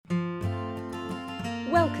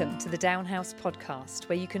Welcome to the Downhouse podcast,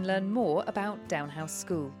 where you can learn more about Downhouse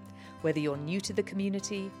School. Whether you're new to the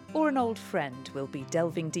community or an old friend, we'll be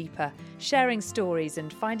delving deeper, sharing stories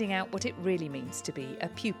and finding out what it really means to be a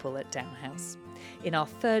pupil at Downhouse. In our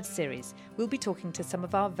third series, we'll be talking to some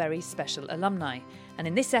of our very special alumni. And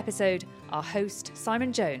in this episode, our host,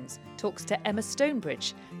 Simon Jones, talks to Emma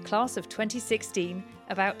Stonebridge, class of 2016,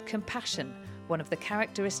 about compassion, one of the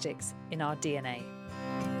characteristics in our DNA.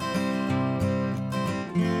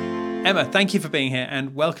 Emma, thank you for being here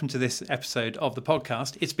and welcome to this episode of the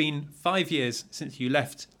podcast. It's been 5 years since you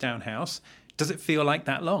left Downhouse. Does it feel like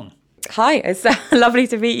that long? Hi, it's lovely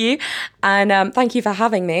to meet you and thank you for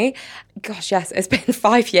having me. Gosh, yes, it's been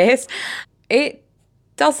 5 years. It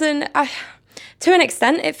doesn't, to an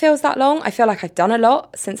extent, it feels that long. I feel like I've done a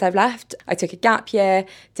lot since I've left. I took a gap year,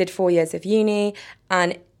 did 4 years of uni,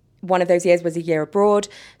 and one of those years was a year abroad.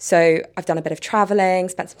 So I've done a bit of travelling,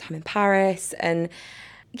 spent some time in Paris, and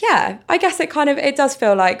yeah, I guess it does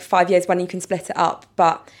feel like 5 years when you can split it up.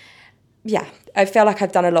 But yeah, I feel like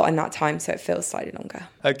I've done a lot in that time, so it feels slightly longer.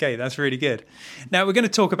 Okay, that's really good. Now, we're going to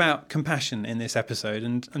talk about compassion in this episode,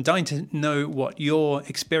 and I'm dying to know what your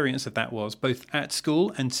experience of that was, both at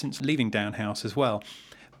school and since leaving Downhouse as well.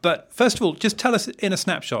 But first of all, just tell us in a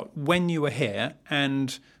snapshot when you were here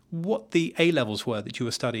and what the A-levels were that you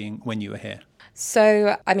were studying when you were here.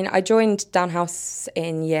 So, I joined Downhouse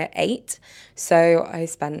in year 8, so I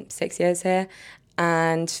spent 6 years here.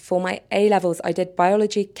 And for my A-levels, I did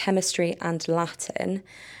biology, chemistry and Latin,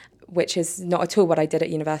 which is not at all what I did at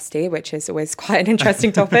university, which is always quite an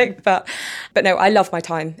interesting topic. But no, I love my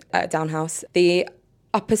time at Downhouse. The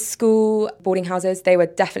upper school boarding houses, they were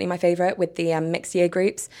definitely my favourite with the mixed year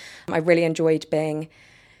groups. I really enjoyed being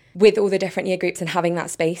with all the different year groups and having that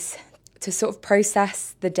space to sort of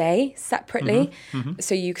process the day separately.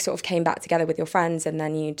 So you sort of came back together with your friends and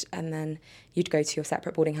then you'd go to your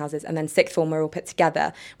separate boarding houses, and then sixth form were all put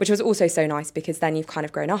together, which was also so nice because then you've kind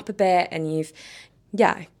of grown up a bit and you've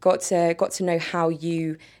got to know how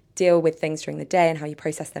you deal with things during the day and how you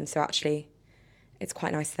process them. So actually it's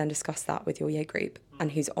quite nice to then discuss that with your year group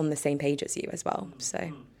and who's on the same page as you as well.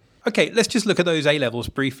 So okay, let's just look at those A-levels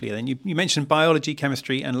briefly. Then you mentioned biology,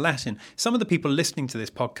 chemistry and Latin. Some of the people listening to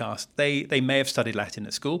this podcast, they may have studied Latin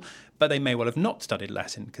at school, but they may well have not studied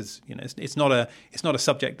Latin because it's not a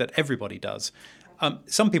subject that everybody does.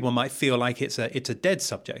 Some people might feel like it's a dead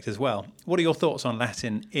subject as well. What are your thoughts on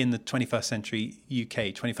Latin in the 21st century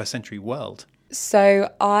UK, 21st century world?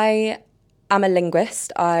 So I am a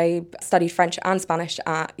linguist. I studied French and Spanish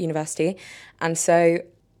at university, and so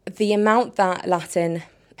the amount that Latin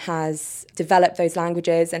has developed those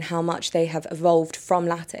languages and how much they have evolved from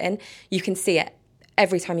Latin, you can see it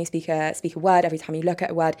every time you speak a word, every time you look at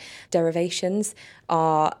a word. Derivations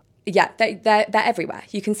are, they're everywhere.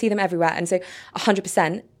 You can see them everywhere. And so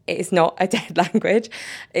 100% it is not a dead language,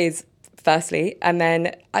 is firstly. And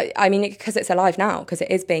then, because it's alive now, because it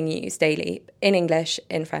is being used daily in English,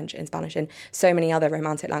 in French, in Spanish, in so many other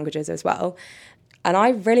Romantic languages as well. And I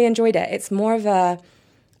really enjoyed it. It's more of a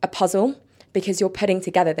puzzle, because you're putting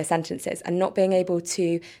together the sentences and not being able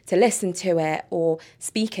to listen to it or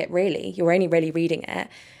speak it really. You're only really reading it.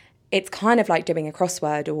 It's kind of like doing a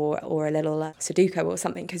crossword or a little Sudoku or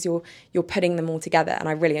something, because you're putting them all together. And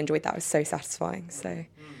I really enjoyed that. It was so satisfying. So,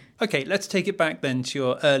 okay, let's take it back then to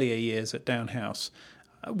your earlier years at Downhouse.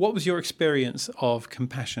 What was your experience of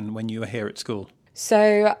compassion when you were here at school?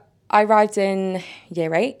 So I arrived in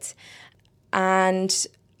year 8 and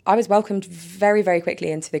I was welcomed very, very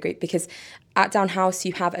quickly into the group because at Downhouse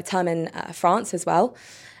you have a term in France as well.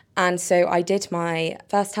 And so I did my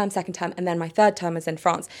first term, second term, and then my third term was in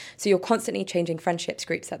France. So you're constantly changing friendships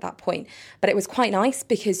groups at that point. But it was quite nice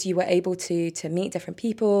because you were able to meet different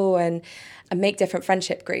people and make different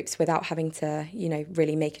friendship groups without having to,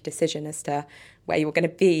 really make a decision as to where you were going to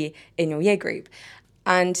be in your year group.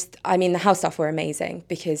 And the house staff were amazing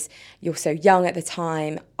because you're so young at the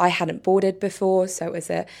time. I hadn't boarded before, so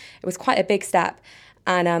it was quite a big step.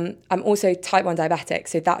 And I'm also type 1 diabetic,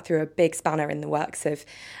 so that threw a big spanner in the works of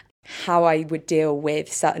how I would deal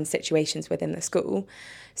with certain situations within the school.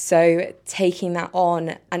 So taking that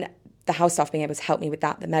on, and the house staff being able to help me with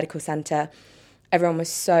that, the medical centre, everyone was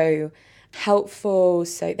so helpful.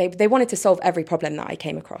 So they wanted to solve every problem that I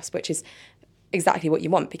came across, which is exactly what you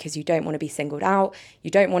want, because you don't want to be singled out. You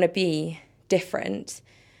don't want to be different.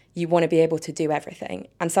 You want to be able to do everything.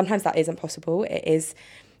 And sometimes that isn't possible. It is,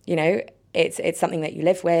 it's something that you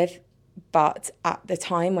live with. But at the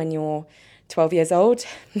time when you're 12 years old,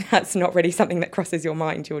 that's not really something that crosses your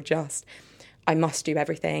mind. You're just, I must do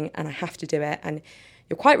everything and I have to do it. And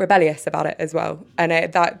you're quite rebellious about it as well. And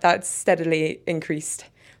that steadily increased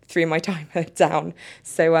through my time at Down.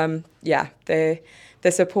 So,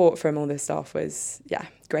 the support from all the staff was,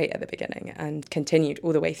 great at the beginning and continued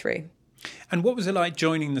all the way through. And what was it like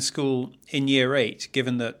joining the school in year 8,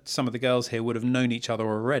 given that some of the girls here would have known each other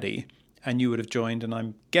already and you would have joined, and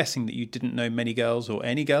I'm guessing that you didn't know many girls or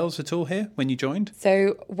any girls at all here when you joined?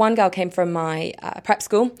 So one girl came from my prep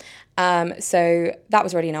school, so that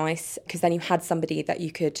was really nice because then you had somebody that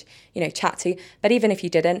you could, chat to. But even if you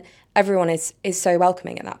didn't, everyone is so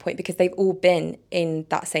welcoming at that point because they've all been in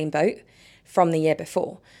that same boat from the year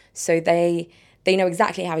before. So they know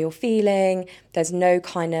exactly how you're feeling. There's no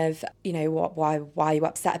kind of, why are you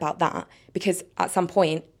upset about that? Because at some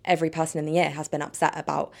point, every person in the year has been upset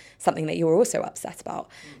about something that you're also upset about.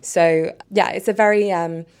 So, it's a very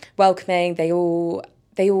welcoming. They all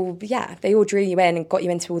drew you in and got you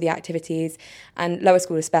into all the activities. And lower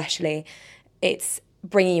school especially, it's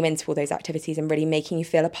bringing you into all those activities and really making you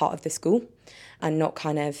feel a part of the school and not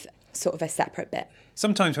kind of sort of a separate bit.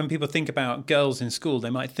 Sometimes when people think about girls in school, they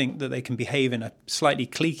might think that they can behave in a slightly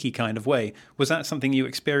cliquey kind of way. Was that something you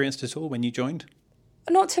experienced at all when you joined?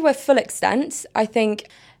 Not to a full extent. I think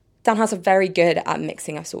Down House are very good at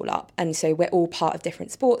mixing us all up. And so we're all part of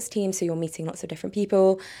different sports teams, so you're meeting lots of different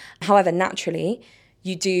people. However, naturally,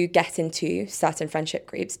 you do get into certain friendship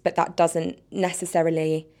groups, but that doesn't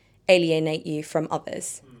necessarily alienate you from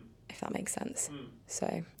others, if that makes sense.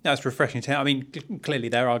 So that's refreshing to hear. I mean, clearly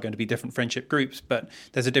there are going to be different friendship groups, but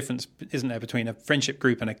there's a difference, isn't there, between a friendship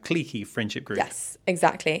group and a cliquey friendship group? Yes,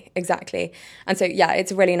 exactly. And so,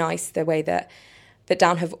 it's really nice the way that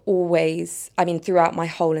Down have always, throughout my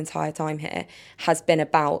whole entire time here, has been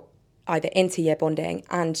about either inter-year bonding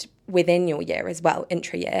and within your year as well,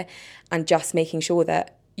 intra-year, and just making sure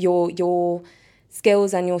that your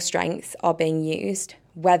skills and your strengths are being used,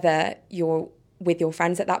 whether you're with your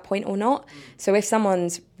friends at that point or not. So if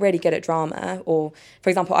someone's really good at drama, or for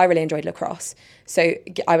example, I really enjoyed lacrosse. So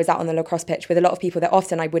I was out on the lacrosse pitch with a lot of people that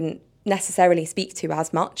often I wouldn't necessarily speak to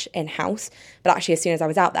as much in-house, but actually as soon as I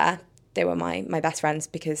was out there, they were my best friends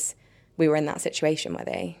because we were in that situation where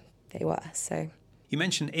they were. So you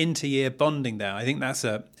mentioned inter-year bonding there. I think that's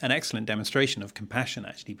an excellent demonstration of compassion,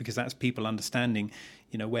 actually, because that's people understanding,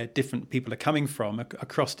 where different people are coming from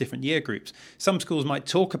across different year groups. Some schools might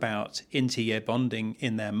talk about inter-year bonding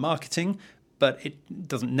in their marketing, but it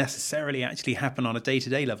doesn't necessarily actually happen on a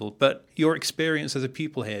day-to-day level. But your experience as a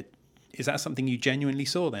pupil here, is that something you genuinely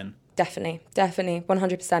saw then? Definitely,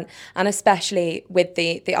 100%. And especially with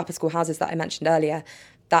the upper school houses that I mentioned earlier,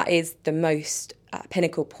 that is the most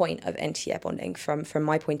pinnacle point of inter-year bonding from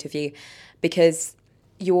my point of view, because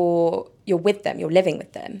you're with them, you're living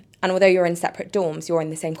with them. And although you're in separate dorms, you're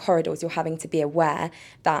in the same corridors, you're having to be aware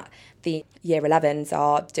that the year 11s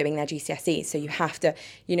are doing their GCSEs. So you have to,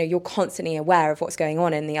 you're constantly aware of what's going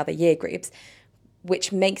on in the other year groups,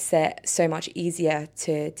 which makes it so much easier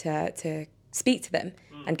to speak to them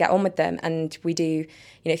and get on with them. And we do,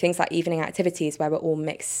 things like evening activities where we're all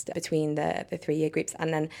mixed between the 3 year groups.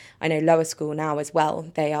 And then I know lower school now as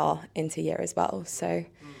well, they are inter-year as well. So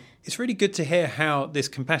it's really good to hear how this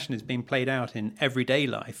compassion is being played out in everyday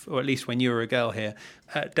life, or at least when you were a girl here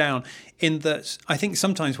at Down, in that I think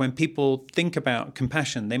sometimes when people think about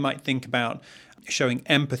compassion, they might think about showing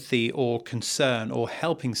empathy or concern or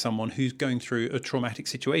helping someone who's going through a traumatic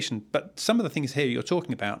situation. But some of the things here you're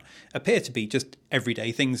talking about appear to be just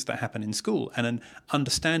everyday things that happen in school, and an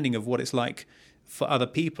understanding of what it's like for other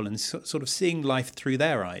people and sort of seeing life through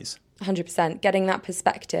their eyes. 100%. Getting that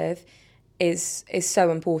perspective is so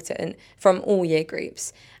important from all year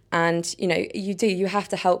groups. And, you have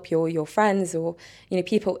to help your friends or,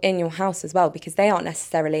 people in your house as well, because they aren't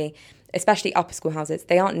necessarily, especially upper school houses,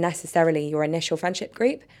 they aren't necessarily your initial friendship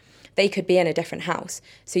group. They could be in a different house.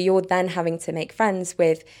 So you're then having to make friends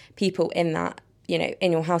with people in that,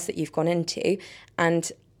 in your house that you've gone into,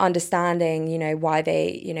 and understanding, why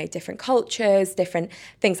they, different cultures, different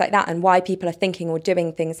things like that, and why people are thinking or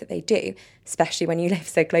doing things that they do, especially when you live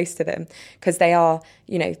so close to them, because they are,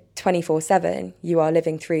 24/7, you are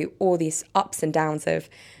living through all these ups and downs of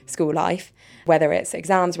school life, whether it's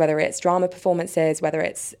exams, whether it's drama performances, whether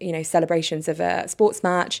it's, celebrations of a sports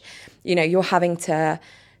match, you're having to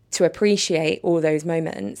appreciate all those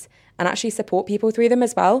moments and actually support people through them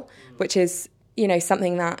as well, which is,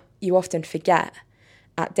 something that you often forget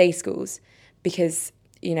at day schools, because,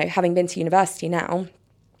 having been to university now,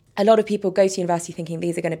 a lot of people go to university thinking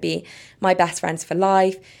these are going to be my best friends for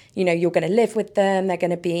life, you're going to live with them, they're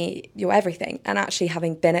going to be your everything. And actually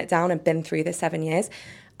having been at Down and been through the 7 years,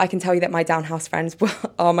 I can tell you that my Down House friends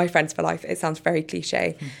are my friends for life. It sounds very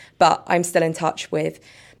cliche, but I'm still in touch with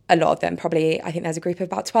a lot of them. Probably, I think there's a group of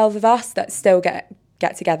about 12 of us that still get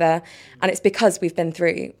get together. And it's because we've been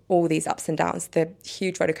through all these ups and downs, the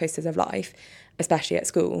huge roller coasters of life, especially at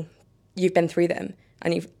school. You've been through them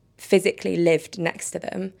and you've physically lived next to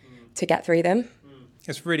them to get through them.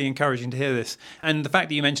 It's really encouraging to hear this. And the fact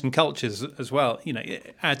that you mentioned cultures as well,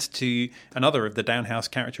 it adds to another of the Down House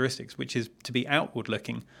characteristics, which is to be outward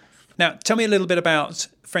looking. Now, tell me a little bit about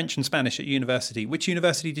French and Spanish at university. Which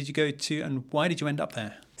university did you go to and why did you end up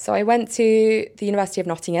there? So I went to the University of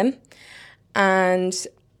Nottingham and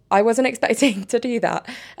I wasn't expecting to do that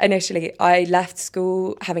initially. I left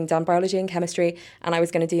school having done biology and chemistry and I was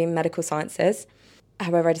going to do medical sciences.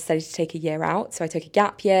 However, I decided to take a year out. So I took a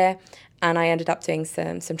gap year and I ended up doing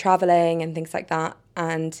some travelling and things like that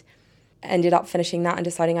and ended up finishing that and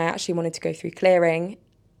deciding I actually wanted to go through clearing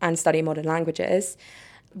and study modern languages,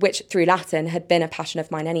 which through Latin had been a passion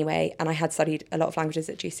of mine anyway. And I had studied a lot of languages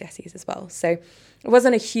at GCSEs as well. So it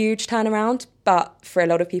wasn't a huge turnaround, but for a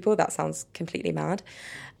lot of people, that sounds completely mad.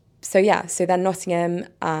 So then Nottingham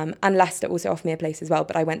and Leicester also offered me a place as well.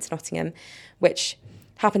 But I went to Nottingham, which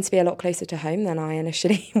happened to be a lot closer to home than I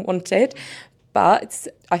initially wanted. But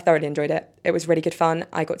I thoroughly enjoyed it. It was really good fun.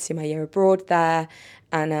 I got to do my year abroad there.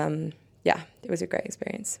 And it was a great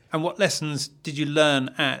experience. And what lessons did you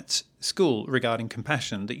learn at school regarding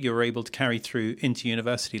compassion that you were able to carry through into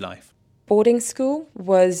university life? Boarding school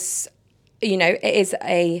was,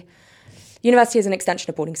 university is an extension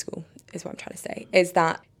of boarding school, is what I'm trying to say, is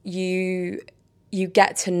that you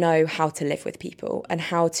get to know how to live with people and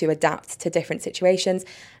how to adapt to different situations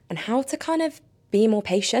and how to kind of be more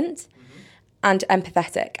patient and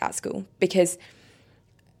empathetic at school because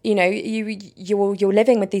you're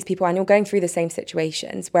living with these people and you're going through the same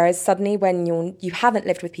situations. Whereas suddenly when you haven't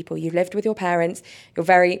lived with people, you've lived with your parents, you're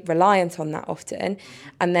very reliant on that often.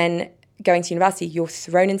 And then going to university, you're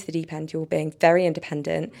thrown into the deep end, you're being very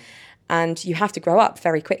independent and you have to grow up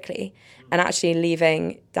very quickly. And actually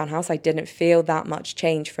leaving Down House, I didn't feel that much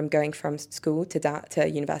change from going from school to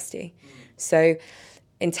university. So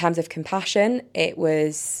in terms of compassion, it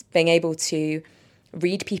was being able to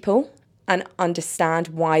read people and understand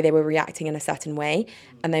why they were reacting in a certain way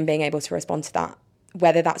and then being able to respond to that,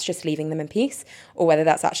 whether that's just leaving them in peace or whether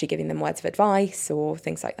that's actually giving them words of advice or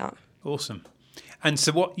things like that. Awesome. And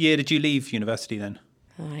so what year did you leave university then?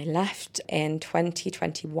 I left in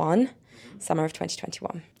 2021, summer of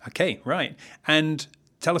 2021. Okay, right. And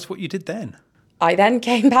tell us what you did then. I then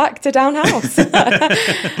came back to Down House.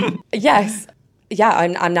 Yes. Yeah,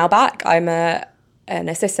 I'm now back. I'm an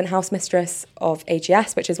assistant house mistress of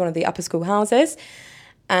AGS, which is one of the upper school houses.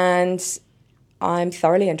 And I'm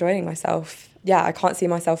thoroughly enjoying myself. Yeah, I can't see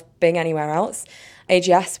myself being anywhere else.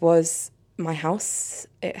 AGS was my house.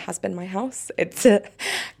 It has been my house. It's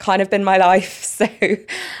kind of been my life. So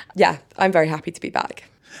yeah, I'm very happy to be back.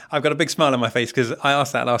 I've got a big smile on my face because I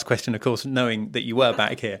asked that last question, of course, knowing that you were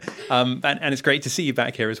back here. And it's great to see you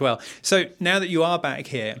back here as well. So now that you are back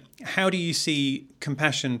here, how do you see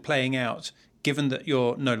compassion playing out, given that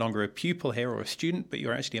you're no longer a pupil here or a student, but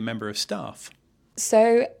you're actually a member of staff?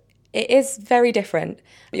 So it is very different.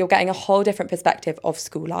 You're getting a whole different perspective of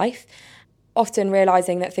school life. Often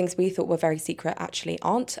realising that things we thought were very secret actually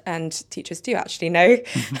aren't, and teachers do actually know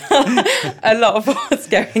a lot of what's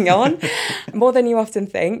going on, more than you often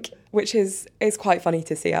think, which is quite funny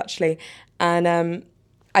to see actually. And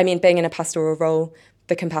being in a pastoral role,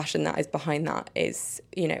 the compassion that is behind that is,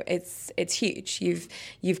 it's huge.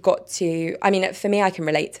 You've got to, for me, I can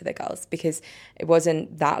relate to the girls because it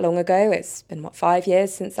wasn't that long ago. It's been 5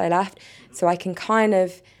 years since I left, so I can kind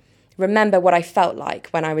of remember what I felt like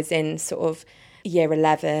when I was in sort of year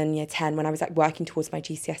 11, year 10, when I was like working towards my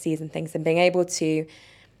GCSEs and things, and being able to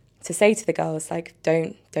say to the girls, like,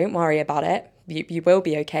 don't worry about it. You will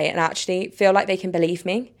be okay. And actually feel like they can believe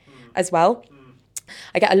me as well.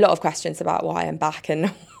 I get a lot of questions about why I'm back,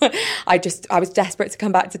 and I was desperate to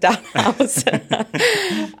come back to Down House.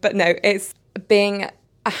 But no, it's being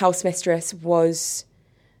a house mistress was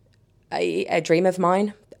a dream of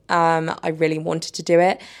mine. I really wanted to do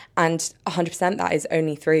it, and 100% that is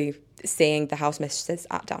only through seeing the house mistresses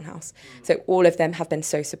at Down House. So all of them have been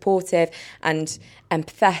so supportive and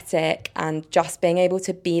empathetic, and just being able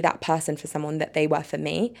to be that person for someone that they were for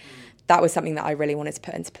me, that was something that I really wanted to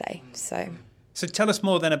put into play. So tell us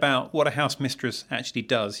more then about what a house mistress actually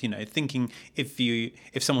does. Thinking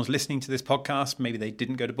if someone's listening to this podcast, maybe they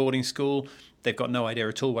didn't go to boarding school, they've got no idea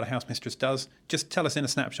at all what a house mistress does. Just tell us in a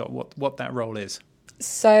snapshot what that role is.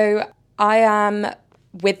 So I am,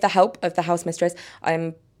 with the help of the house mistress,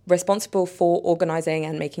 I'm responsible for organising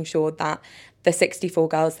and making sure that the 64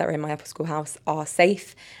 girls that are in my upper school house are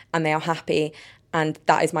safe and they are happy. And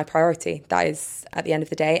that is my priority. That is at the end of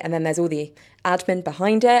the day. And then there's all the admin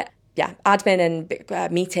behind it. admin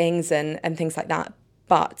and meetings and things like that.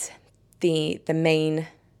 But the main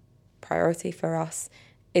priority for us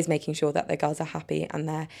is making sure that the girls are happy and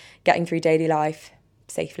they're getting through daily life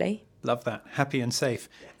safely. Love that. Happy and safe.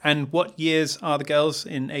 And what years are the girls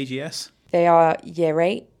in AGS? They are year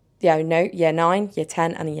 8, year 9, year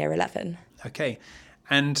 10 and year 11. Okay.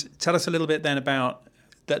 And tell us a little bit then about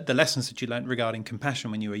the lessons that you learned regarding compassion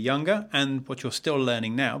when you were younger and what you're still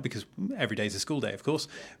learning now, because every day is a school day, of course,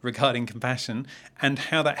 regarding compassion, and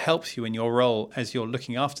how that helps you in your role as you're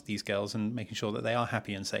looking after these girls and making sure that they are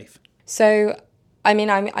happy and safe. So, I mean,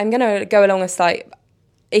 I'm going to go along a slight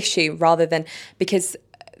issue rather than, because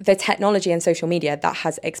the technology and social media that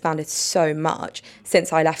has expanded so much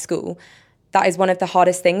since I left school, that is one of the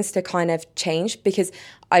hardest things to kind of change, because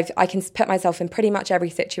I can put myself in pretty much every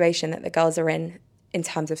situation that the girls are in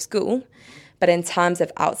terms of school, but in terms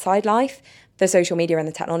of outside life, the social media and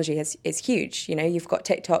the technology is huge. You know, you've got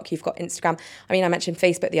TikTok, you've got Instagram. I mean, I mentioned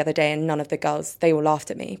Facebook the other day and none of the girls, they all laughed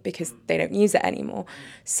at me because they don't use it anymore.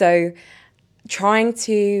 So trying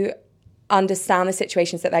to understand the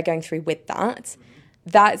situations that they're going through with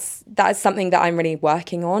that's something that I'm really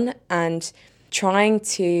working on, and trying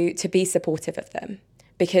to be supportive of them,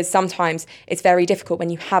 because sometimes it's very difficult when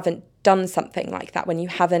you haven't done something like that, when you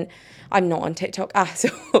haven't, I'm not on TikTok at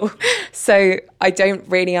all, so I don't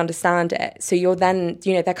really understand it. So you're then,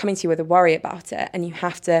 you know, they're coming to you with a worry about it, and you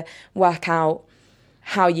have to work out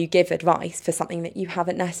how you give advice for something that you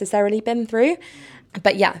haven't necessarily been through.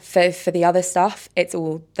 But yeah, for the other stuff, it's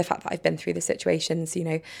all the fact that I've been through the situations, you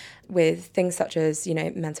know, with things such as, you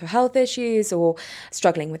know, mental health issues or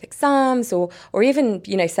struggling with exams or even,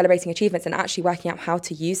 you know, celebrating achievements and actually working out how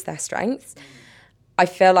to use their strengths. I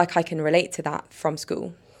feel like I can relate to that from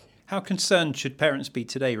school. How concerned should parents be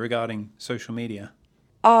today regarding social media?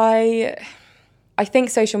 I think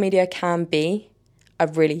social media can be a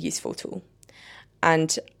really useful tool.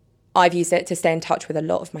 And I've used it to stay in touch with a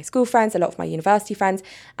lot of my school friends, a lot of my university friends,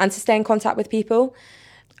 and to stay in contact with people.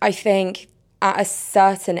 I think at a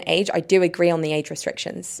certain age, I do agree on the age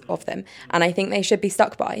restrictions of them. And I think they should be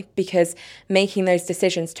stuck by, because making those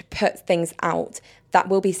decisions to put things out that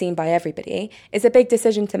will be seen by everybody is a big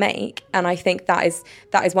decision to make. And I think that is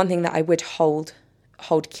one thing that I would hold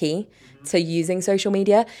key to using social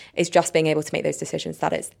media, is just being able to make those decisions,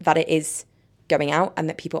 that it is going out and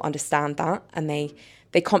that people understand that, and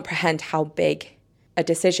they comprehend how big a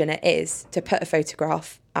decision it is to put a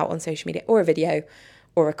photograph out on social media or a video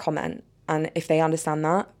or a comment. And if they understand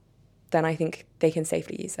that, then I think they can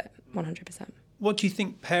safely use it 100%. What do you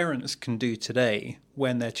think parents can do today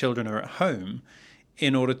when their children are at home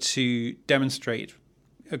in order to demonstrate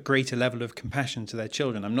a greater level of compassion to their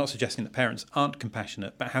children? I'm not suggesting that parents aren't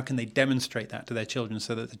compassionate, but how can they demonstrate that to their children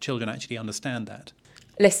so that the children actually understand that?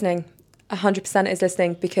 Listening. 100% is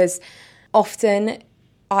listening, because often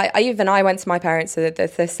I went to my parents, so they're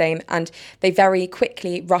the same, and they very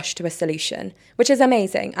quickly rush to a solution, which is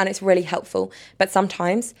amazing and it's really helpful. But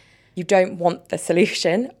sometimes you don't want the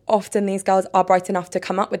solution. Often these girls are bright enough to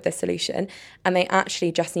come up with the solution, and they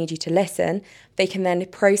actually just need you to listen. They can then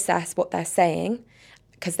process what they're saying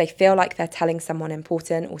because they feel like they're telling someone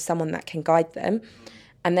important or someone that can guide them,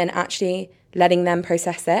 and then actually letting them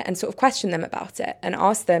process it and sort of question them about it and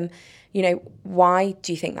ask them, you know, why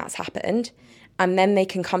do you think that's happened? And then they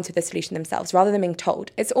can come to the solution themselves rather than being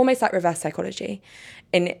told. It's almost like reverse psychology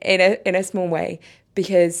in a small way,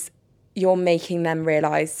 because you're making them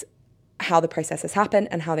realise how the process has happened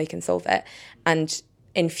and how they can solve it. And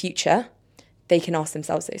in future, they can ask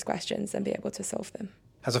themselves those questions and be able to solve them.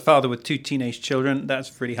 As a father with 2 teenage children,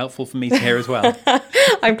 that's really helpful for me to hear as well.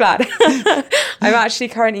 I'm glad. I'm actually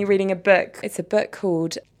currently reading a book. It's a book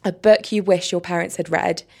called A Book You Wish Your Parents Had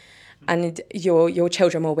Read, and your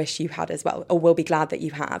children will wish you had as well, or will be glad that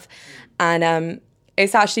you have. And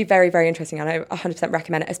it's actually very, very interesting, and I 100%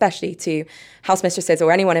 recommend it, especially to house mistresses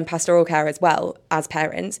or anyone in pastoral care as well as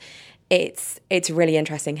parents. It's really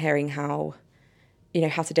interesting hearing how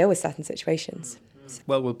to deal with certain situations.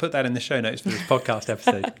 Well, we'll put that in the show notes for this podcast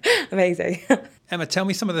episode. Amazing. Emma, tell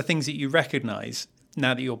me some of the things that you recognise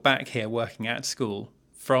now that you're back here working at school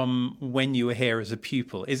from when you were here as a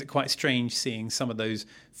pupil. Is it quite strange seeing some of those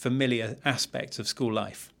familiar aspects of school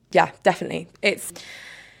life? Yeah, definitely.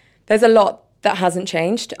 There's a lot that hasn't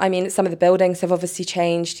changed. I mean, some of the buildings have obviously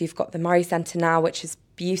changed. You've got the Murray Centre now, which is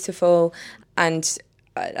beautiful, and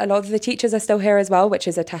a lot of the teachers are still here as well, which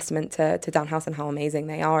is a testament to Down House and how amazing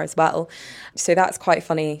they are as well. So that's quite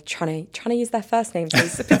funny. Trying to use their first names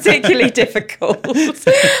is particularly difficult.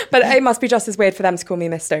 But it must be just as weird for them to call me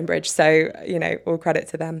Miss Stonebridge. So, all credit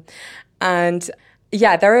to them. And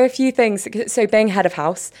Yeah, there are a few things. So being head of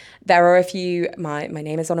house, there are a few, my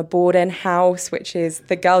name is on a board in house, which is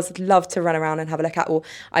the girls love to run around and have a look at, or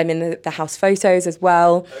I'm in the house photos as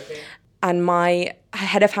well. Okay. And my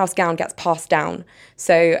head of house gown gets passed down.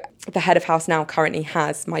 So the head of house now currently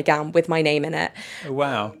has my gown with my name in it. Oh,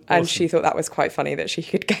 wow. Awesome. And she thought that was quite funny that she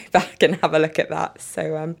could go back and have a look at that.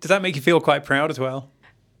 So does that make you feel quite proud as well?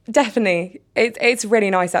 Definitely. It's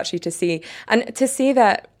really nice actually to see. And to see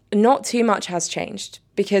that not too much has changed,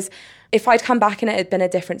 because if I'd come back and it had been a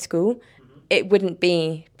different school, it wouldn't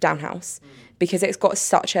be Down House, because it's got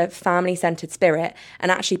such a family-centred spirit,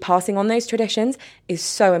 and actually passing on those traditions is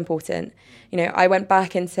so important. You know, I went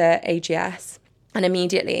back into AGS and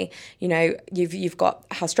immediately, you know, you've got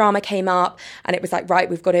house drama came up, and it was like, right,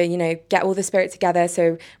 we've got to, you know, get all the spirit together.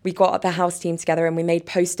 So we got the house team together and we made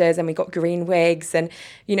posters and we got green wigs, and,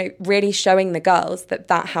 you know, really showing the girls that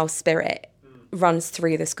house spirit runs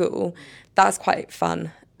through the school. That's quite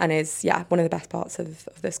fun and is, one of the best parts of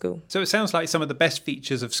the school. So it sounds like some of the best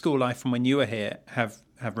features of school life from when you were here have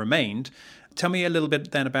remained. Tell me a little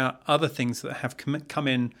bit then about other things that have come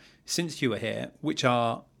in since you were here, which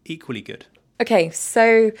are equally good. Okay,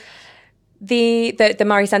 so the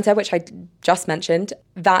Murray Centre, which I just mentioned,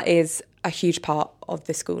 that is a huge part of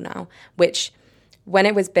the school now, which when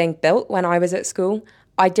it was being built, when I was at school,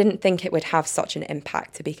 I didn't think it would have such an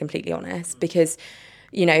impact, to be completely honest, because,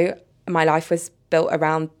 you know, my life was built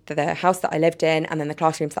around the house that I lived in and then the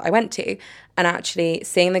classrooms that I went to. And actually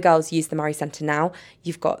seeing the girls use the Murray Centre now,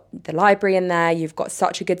 you've got the library in there, you've got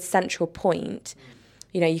such a good central point.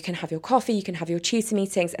 You know, you can have your coffee, you can have your tutor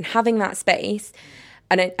meetings, and having that space,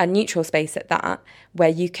 and a neutral space at that, where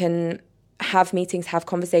you can have meetings, have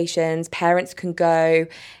conversations, parents can go.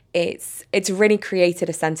 It's really created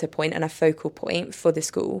a centre point and a focal point for the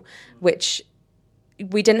school, which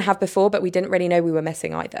we didn't have before, but we didn't really know we were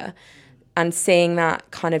missing either. And seeing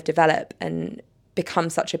that kind of develop and become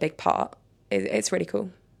such a big part, it's really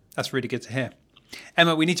cool. That's really good to hear.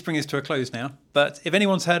 Emma, we need to bring this to a close now, but if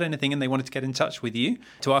anyone's heard anything and they wanted to get in touch with you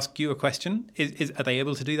to ask you a question, are they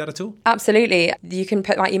able to do that at all? Absolutely. You can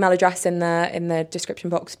put my email address in the description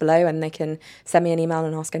box below, and they can send me an email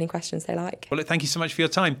and ask any questions they like. Well, look, thank you so much for your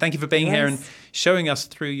time. Thank you for being here and showing us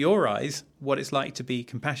through your eyes what it's like to be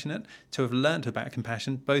compassionate, to have learnt about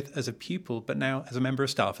compassion, both as a pupil, but now as a member of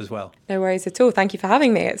staff as well. No worries at all. Thank you for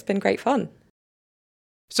having me. It's been great fun.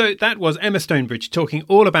 So that was Emma Stonebridge talking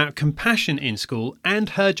all about compassion in school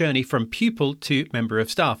and her journey from pupil to member of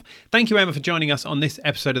staff. Thank you, Emma, for joining us on this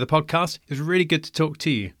episode of the podcast. It was really good to talk to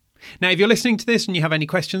you. Now, if you're listening to this and you have any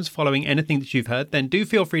questions following anything that you've heard, then do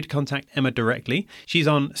feel free to contact Emma directly. She's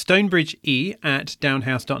on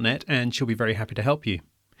stonebridge@downhouse.net and she'll be very happy to help you.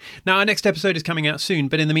 Now, our next episode is coming out soon,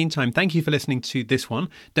 but in the meantime, thank you for listening to this one.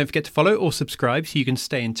 Don't forget to follow or subscribe so you can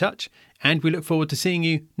stay in touch, and we look forward to seeing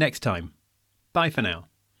you next time. Bye for now.